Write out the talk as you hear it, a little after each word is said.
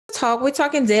Talk. We're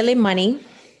talking daily money,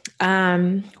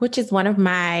 which is one of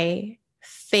my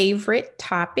favorite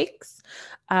topics.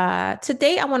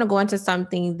 Today, I want to go into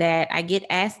something that I get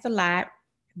asked a lot,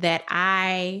 that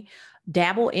I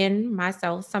dabble in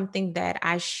myself, something that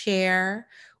I share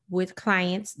with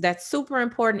clients that's super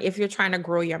important if you're trying to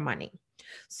grow your money.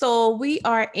 So, we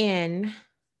are in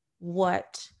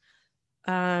what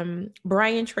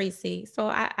Brian Tracy. So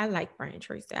I like Brian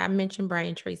Tracy. I mention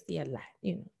Brian Tracy a lot.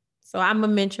 So I'm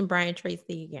gonna mention Brian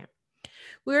Tracy again.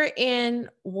 We're in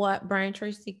what Brian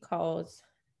Tracy calls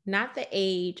not the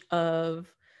age of,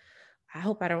 I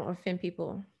hope I don't offend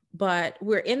people, but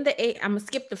we're in the age. I'm gonna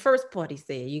skip the first part he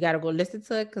said. You gotta go listen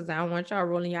to it because I don't want y'all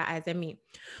rolling your eyes at me.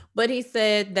 But he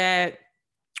said that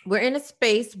we're in a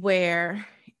space where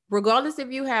regardless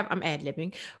if you have, I'm ad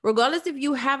libbing, regardless if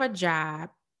you have a job,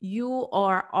 you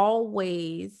are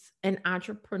always an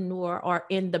entrepreneur or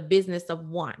in the business of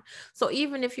one. So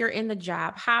even if you're in the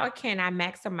job, how can I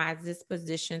maximize this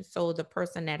position so the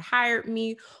person that hired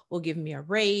me will give me a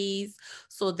raise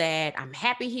so that I'm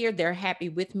happy here, they're happy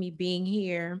with me being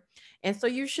here. And so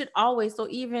you should always, so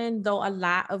even though a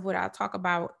lot of what I'll talk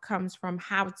about comes from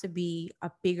how to be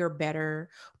a bigger, better,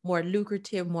 more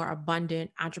lucrative, more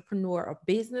abundant entrepreneur or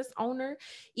business owner,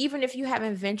 even if you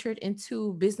haven't ventured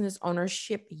into business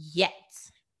ownership yet,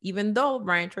 even though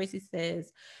Brian Tracy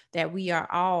says that we are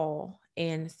all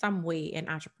in some way an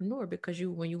entrepreneur, because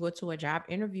when you go to a job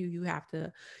interview, you have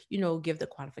to, give the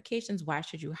qualifications. Why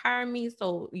should you hire me?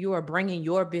 So you are bringing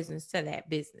your business to that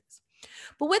business.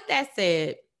 But with that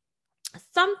said,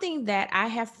 something that I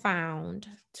have found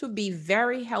to be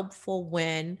very helpful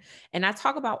and I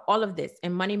talk about all of this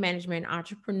in Money Management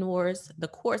Entrepreneurs, the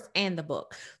course and the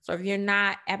book. So if you're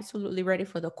not absolutely ready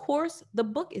for the course, the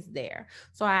book is there.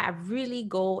 So I really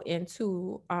go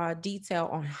into detail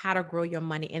on how to grow your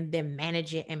money and then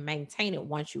manage it and maintain it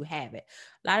once you have it.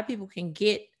 A lot of people can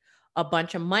get a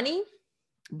bunch of money,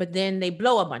 but then they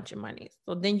blow a bunch of money.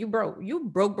 So then you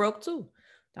broke too.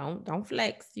 Don't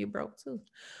flex, you broke too.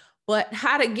 But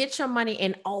how to get your money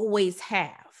and always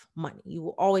have money. You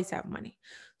will always have money.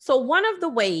 So one of the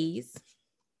ways,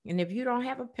 and if you don't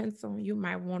have a pencil, you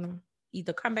might want to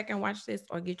either come back and watch this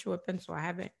or get you a pencil. I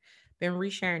haven't been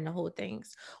resharing the whole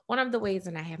things. One of the ways,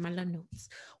 and I have my little notes.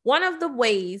 One of the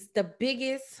ways, the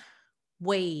biggest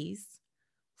ways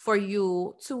for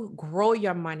you to grow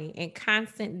your money and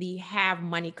constantly have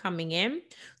money coming in.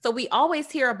 So we always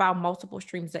hear about multiple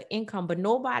streams of income, but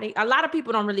a lot of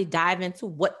people don't really dive into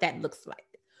what that looks like.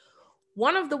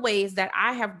 One of the ways that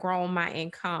I have grown my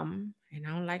income, and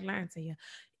I don't like lying to you,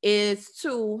 is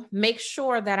to make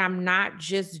sure that I'm not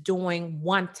just doing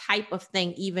one type of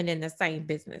thing, even in the same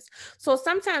business. So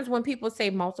sometimes when people say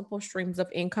multiple streams of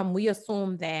income, we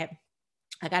assume that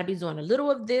I got to be doing a little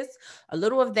of this, a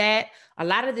little of that, a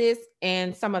lot of this,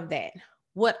 and some of that.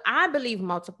 What I believe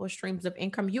multiple streams of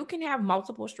income, you can have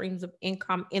multiple streams of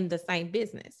income in the same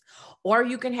business, or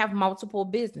you can have multiple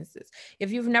businesses.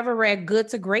 If you've never read Good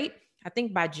to Great, I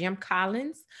think by Jim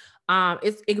Collins,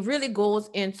 it really goes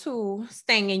into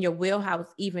staying in your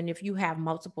wheelhouse, even if you have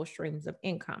multiple streams of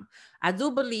income. I do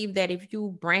believe that if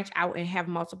you branch out and have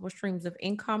multiple streams of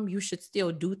income, you should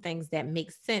still do things that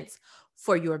make sense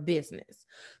for your business.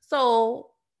 So,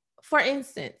 for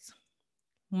instance,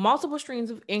 multiple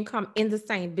streams of income in the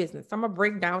same business. I'm gonna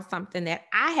break down something that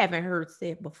I haven't heard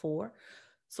said before.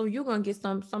 So you're gonna get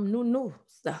some new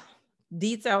stuff.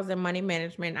 Details in Money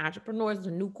Management Entrepreneurs,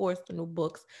 the new course, the new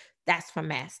books. That's for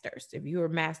masters. If you're a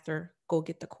master, go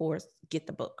get the course, get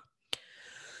the book.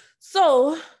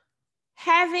 So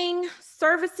having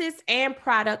services and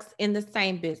products in the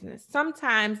same business.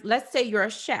 Sometimes, let's say you're a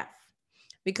chef,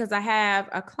 because I have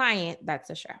a client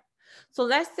that's a chef. So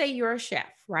let's say you're a chef,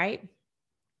 right?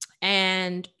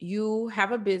 And you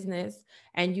have a business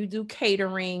and you do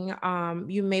catering.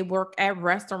 You may work at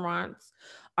restaurants.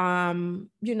 You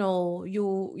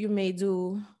may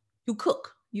you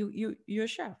cook. You're a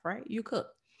chef, right? You cook.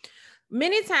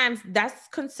 Many times that's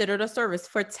considered a service.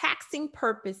 For taxing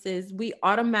purposes, we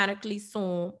automatically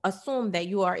assume that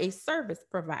you are a service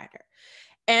provider.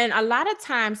 And a lot of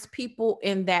times, people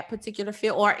in that particular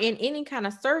field or in any kind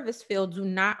of service field do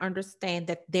not understand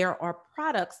that there are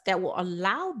products that will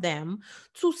allow them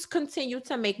to continue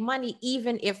to make money,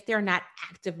 even if they're not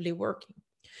actively working.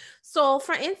 So,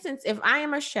 for instance, if I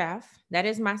am a chef, that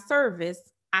is my service,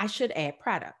 I should add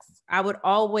products. I would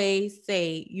always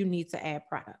say you need to add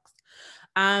products.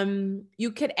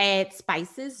 You could add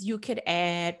spices, you could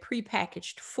add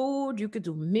prepackaged food, you could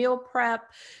do meal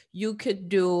prep, you could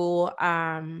do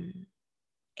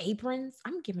aprons.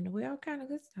 I'm giving away all kind of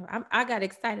good stuff. I got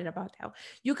excited about that.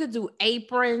 You could do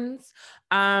aprons.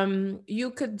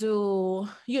 You could do,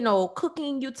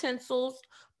 cooking utensils,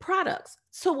 products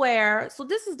to where, so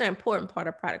this is the important part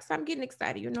of products. I'm getting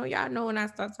excited. Y'all know when I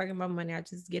start talking about money, I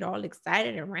just get all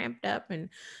excited and ramped up. And,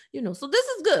 so this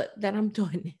is good that I'm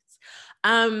doing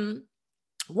this.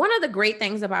 One of the great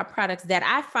things about products that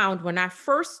I found when I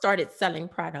first started selling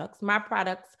products, my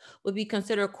products would be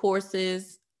considered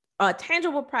courses.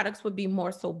 Tangible products would be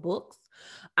more so books.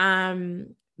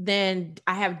 Then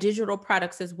I have digital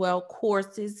products as well,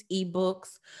 courses,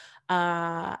 ebooks.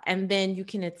 And then you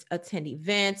can attend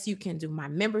events. You can do my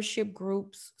membership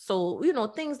groups. So,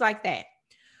 things like that.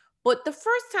 But the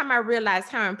first time I realized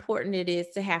how important it is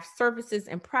to have services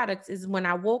and products is when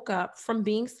I woke up from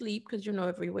being asleep, because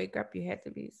if you wake up, you had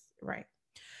to be right.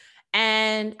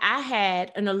 And I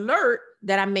had an alert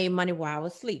that I made money while I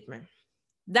was sleeping.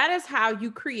 That is how you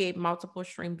create multiple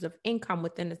streams of income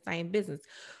within the same business.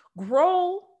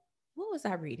 Grow. What was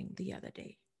I reading the other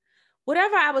day?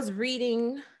 Whatever I was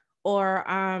reading, or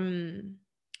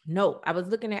no, I was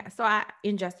looking at, so I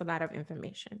ingest a lot of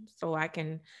information so I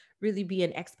can really be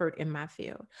an expert in my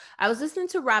field. I was listening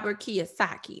to Robert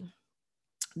Kiyosaki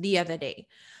the other day.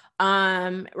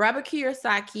 Robert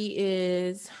Kiyosaki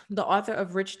is the author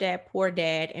of Rich Dad, Poor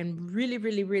Dad, and really,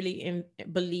 really, really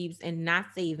believes in not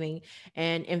saving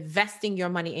and investing your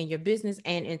money in your business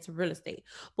and into real estate.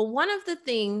 But one of the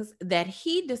things that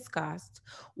he discussed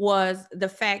was the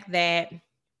fact that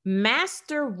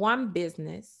master one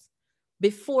business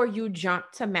before you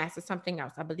jump to master something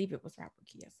else. I believe it was Robert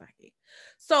Kiyosaki.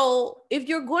 So if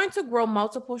you're going to grow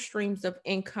multiple streams of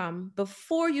income,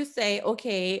 before you say,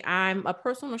 okay, I'm a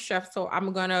personal chef, so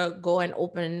I'm going to go and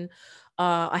open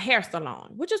a hair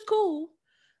salon, which is cool.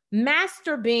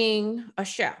 Master being a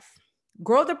chef.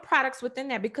 Grow the products within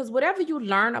that, because whatever you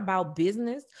learn about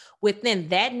business within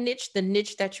that niche, the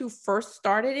niche that you first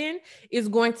started in, is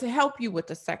going to help you with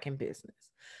the second business.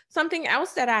 Something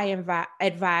else that I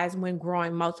advise when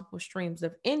growing multiple streams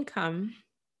of income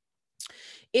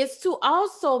is to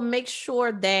also make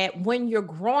sure that when you're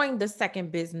growing the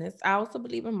second business, I also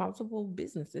believe in multiple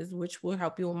businesses, which will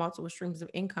help you with multiple streams of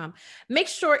income. Make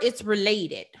sure it's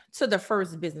related to the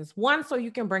first business. One, so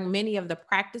you can bring many of the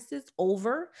practices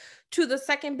over to the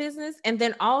second business. And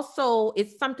then also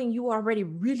it's something you already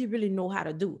really, really know how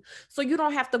to do. So you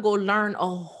don't have to go learn a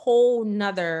whole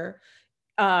nother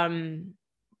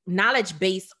knowledge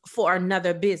base for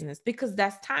another business, because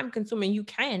that's time consuming. You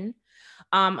can,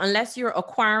 unless you're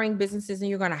acquiring businesses and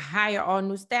you're going to hire all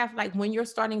new staff. Like when you're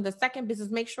starting the second business,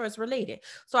 make sure it's related.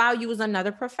 So I'll use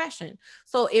another profession.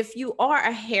 So if you are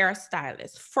a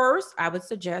hairstylist, first, I would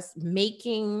suggest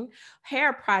making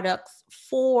hair products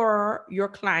for your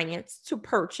clients to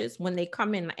purchase when they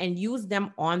come in and use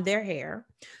them on their hair.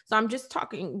 So I'm just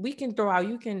talking, we can throw out,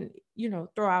 you can,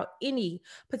 throw out any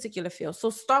particular field.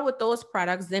 So start with those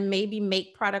products, then maybe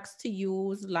make products to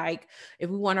use. Like if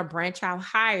we want to branch out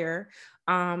higher,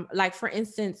 like for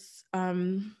instance,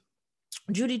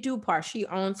 Judy Dupar, she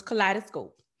owns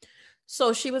Kaleidoscope.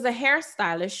 So she was a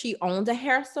hairstylist. She owned a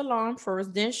hair salon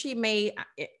first. Then she made,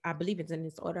 I believe it's in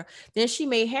this order. Then she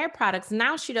made hair products.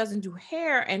 Now she doesn't do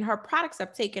hair, and her products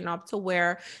have taken up to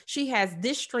where she has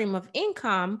this stream of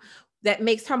income that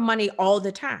makes her money all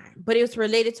the time, but it was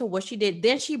related to what she did.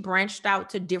 Then she branched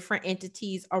out to different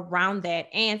entities around that,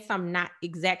 and some not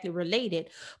exactly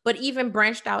related, but even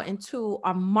branched out into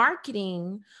a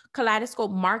marketing,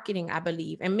 Kaleidoscope marketing, I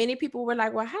believe. And many people were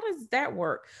like, well, how does that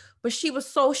work? But she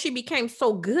became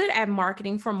so good at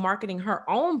marketing from marketing her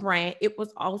own brand. It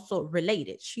was also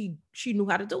related. She knew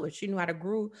how to do it. She knew how to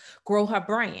grow her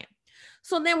brand.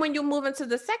 So then when you move into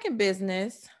the second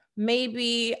business,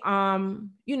 maybe,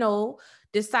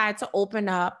 decide to open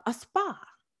up a spa.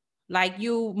 Like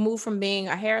you move from being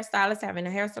a hairstylist, having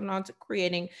a hair salon, to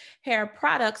creating hair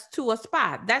products to a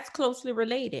spa. That's closely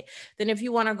related. Then if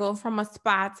you want to go from a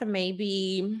spa to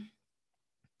maybe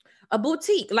a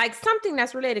boutique, like something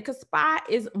that's related, because spa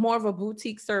is more of a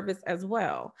boutique service as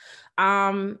well.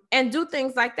 And do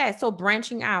things like that. So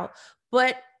branching out.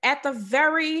 But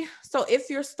so if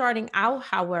you're starting out,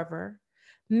 however,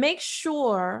 make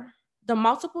sure the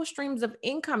multiple streams of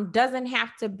income doesn't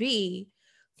have to be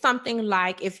something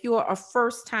like if you're a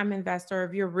first time investor,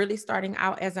 if you're really starting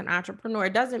out as an entrepreneur,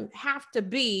 it doesn't have to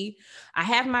be, I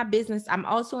have my business. I'm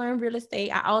also in real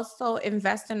estate. I also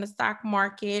invest in the stock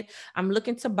market. I'm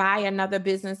looking to buy another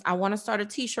business. I want to start a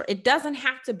t-shirt. It doesn't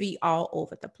have to be all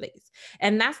over the place.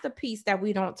 And that's the piece that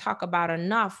we don't talk about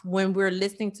enough when we're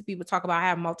listening to people talk about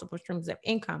having multiple streams of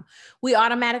income. We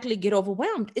automatically get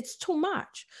overwhelmed. It's too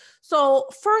much. So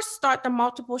first start the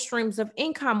multiple streams of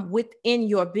income within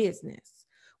your business,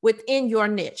 within your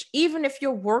niche. Even if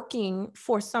you're working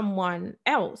for someone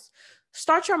else,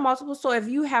 start your multiple. So if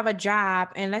you have a job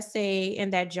and let's say in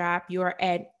that job, you're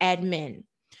an admin,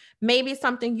 maybe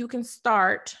something you can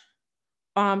start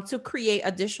to create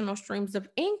additional streams of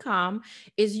income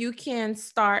is you can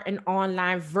start an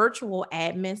online virtual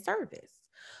admin service.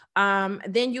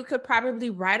 Then you could probably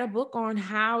write a book on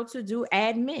how to do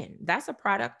admin. That's a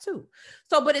product too.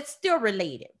 So, but it's still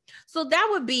related. So that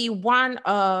would be one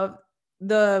of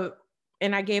the,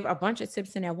 and I gave a bunch of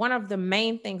tips in there. One of the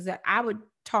main things that I would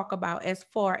talk about as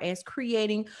far as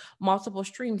creating multiple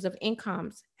streams of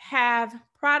incomes, have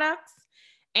products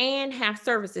and have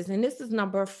services. And this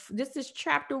is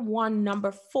chapter 1,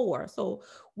 number 4. So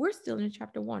we're still in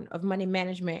chapter 1 of money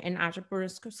management and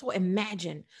entrepreneurship. So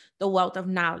imagine the wealth of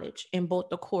knowledge in both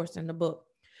the course and the book.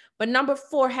 But number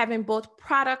 4, having both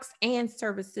products and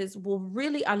services will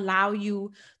really allow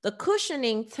you the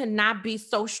cushioning to not be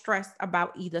so stressed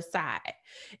about either side.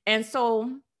 And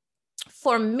so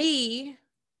for me,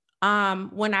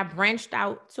 when I branched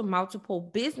out to multiple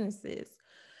businesses,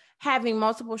 having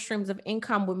multiple streams of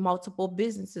income with multiple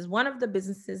businesses. One of the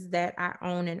businesses that I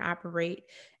own and operate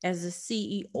as a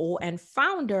CEO and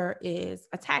founder is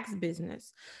a tax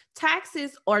business.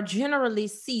 Taxes are generally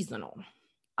seasonal,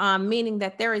 meaning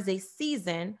that there is a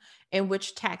season in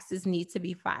which taxes need to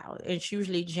be filed. It's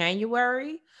usually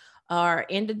January or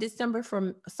end of December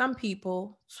for some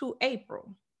people to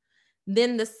April.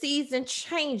 Then the season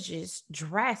changes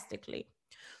drastically.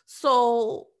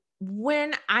 So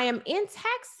when I am in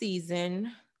tax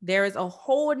season, there is a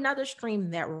whole nother stream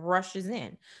that rushes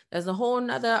in. There's a whole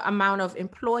nother amount of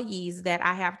employees that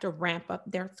I have to ramp up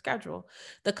their schedule.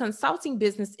 The consulting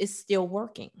business is still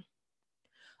working.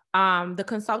 The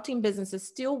consulting business is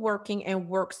still working and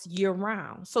works year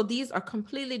round. So these are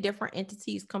completely different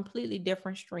entities, completely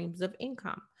different streams of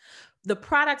income. The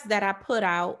products that I put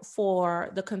out for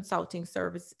the consulting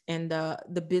service and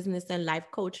the business and life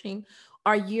coaching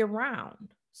are year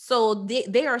round. So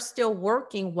they are still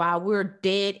working while we're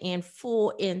dead and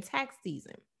full in tax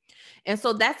season. And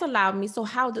so that's allowed me. So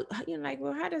how do you know, like,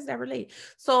 well, how does that relate?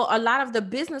 So a lot of the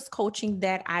business coaching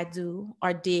that I do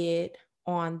or did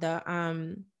on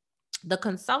the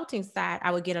consulting side,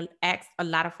 I would get asked a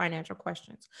lot of financial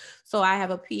questions. So I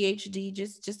have a PhD,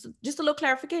 just a little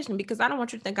clarification, because I don't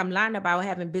want you to think I'm lying about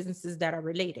having businesses that are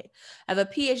related. I have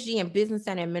a PhD in business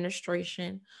and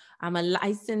administration. I'm a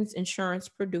licensed insurance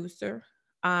producer.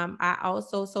 I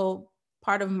also, so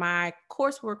part of my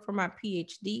coursework for my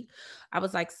PhD, I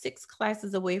was like 6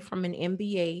 classes away from an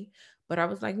MBA, but I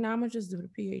was like, no, I'm gonna just do the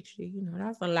PhD. You know,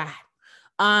 that's a lot.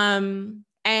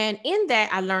 And in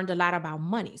that, I learned a lot about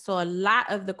money. So a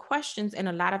lot of the questions and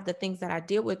a lot of the things that I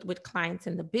deal with clients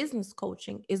in the business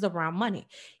coaching is around money.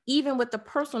 Even with the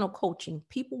personal coaching,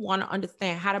 people want to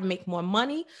understand how to make more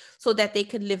money so that they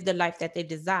could live the life that they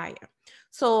desire.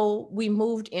 So we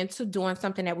moved into doing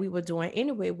something that we were doing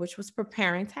anyway, which was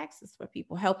preparing taxes for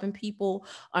people, helping people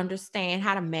understand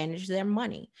how to manage their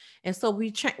money. And so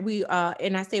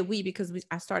and I say we because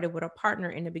I started with a partner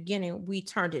in the beginning. We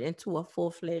turned it into a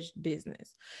full-fledged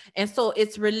business. And so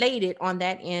it's related on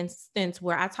that instance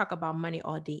where I talk about money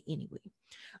all day anyway.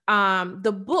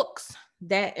 The books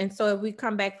and so if we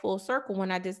come back full circle, when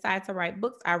I decide to write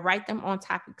books, I write them on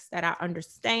topics that I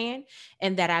understand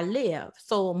and that I live.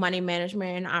 So money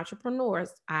management and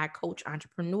entrepreneurs, I coach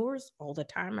entrepreneurs all the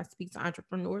time. I speak to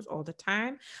entrepreneurs all the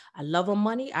time. I love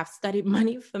money. I've studied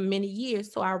money for many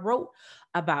years. So I wrote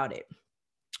about it.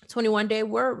 21-day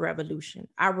word revolution.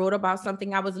 I wrote about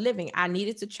something I was living. I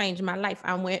needed to change my life.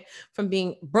 I went from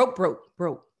being broke.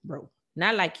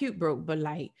 Not like cute broke, but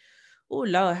like, oh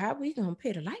Lord, how we gonna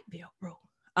pay the light bill, bro?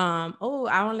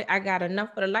 I got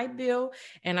enough for the light bill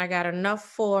and I got enough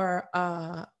for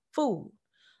food.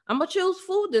 I'm gonna choose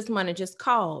food this month. Just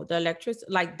call the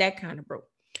electricity, like that kind of broke.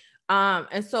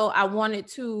 And so I wanted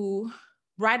to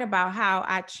write about how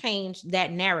I changed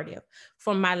that narrative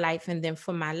for my life and then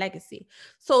for my legacy.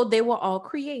 So they were all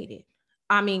created.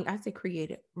 I say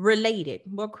created, related,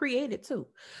 but created too.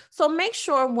 So make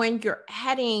sure when you're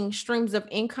adding streams of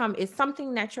income is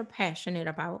something that you're passionate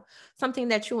about, something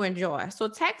that you enjoy. So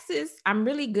taxes, I'm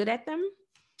really good at them.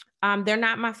 They're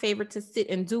not my favorite to sit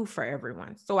and do for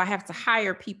everyone. So I have to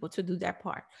hire people to do that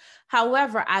part.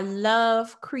 However, I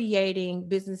love creating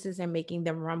businesses and making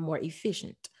them run more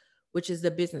efficient, which is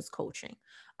the business coaching.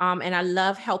 And I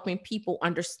love helping people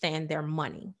understand their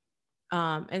money.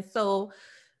 And so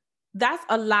that's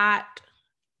a lot,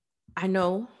 I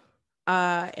know.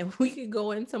 And we could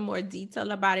go into more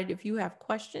detail about it if you have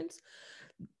questions.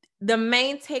 The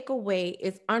main takeaway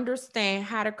is understand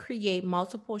how to create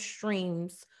multiple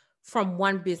streams from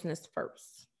one business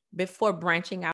first before branching out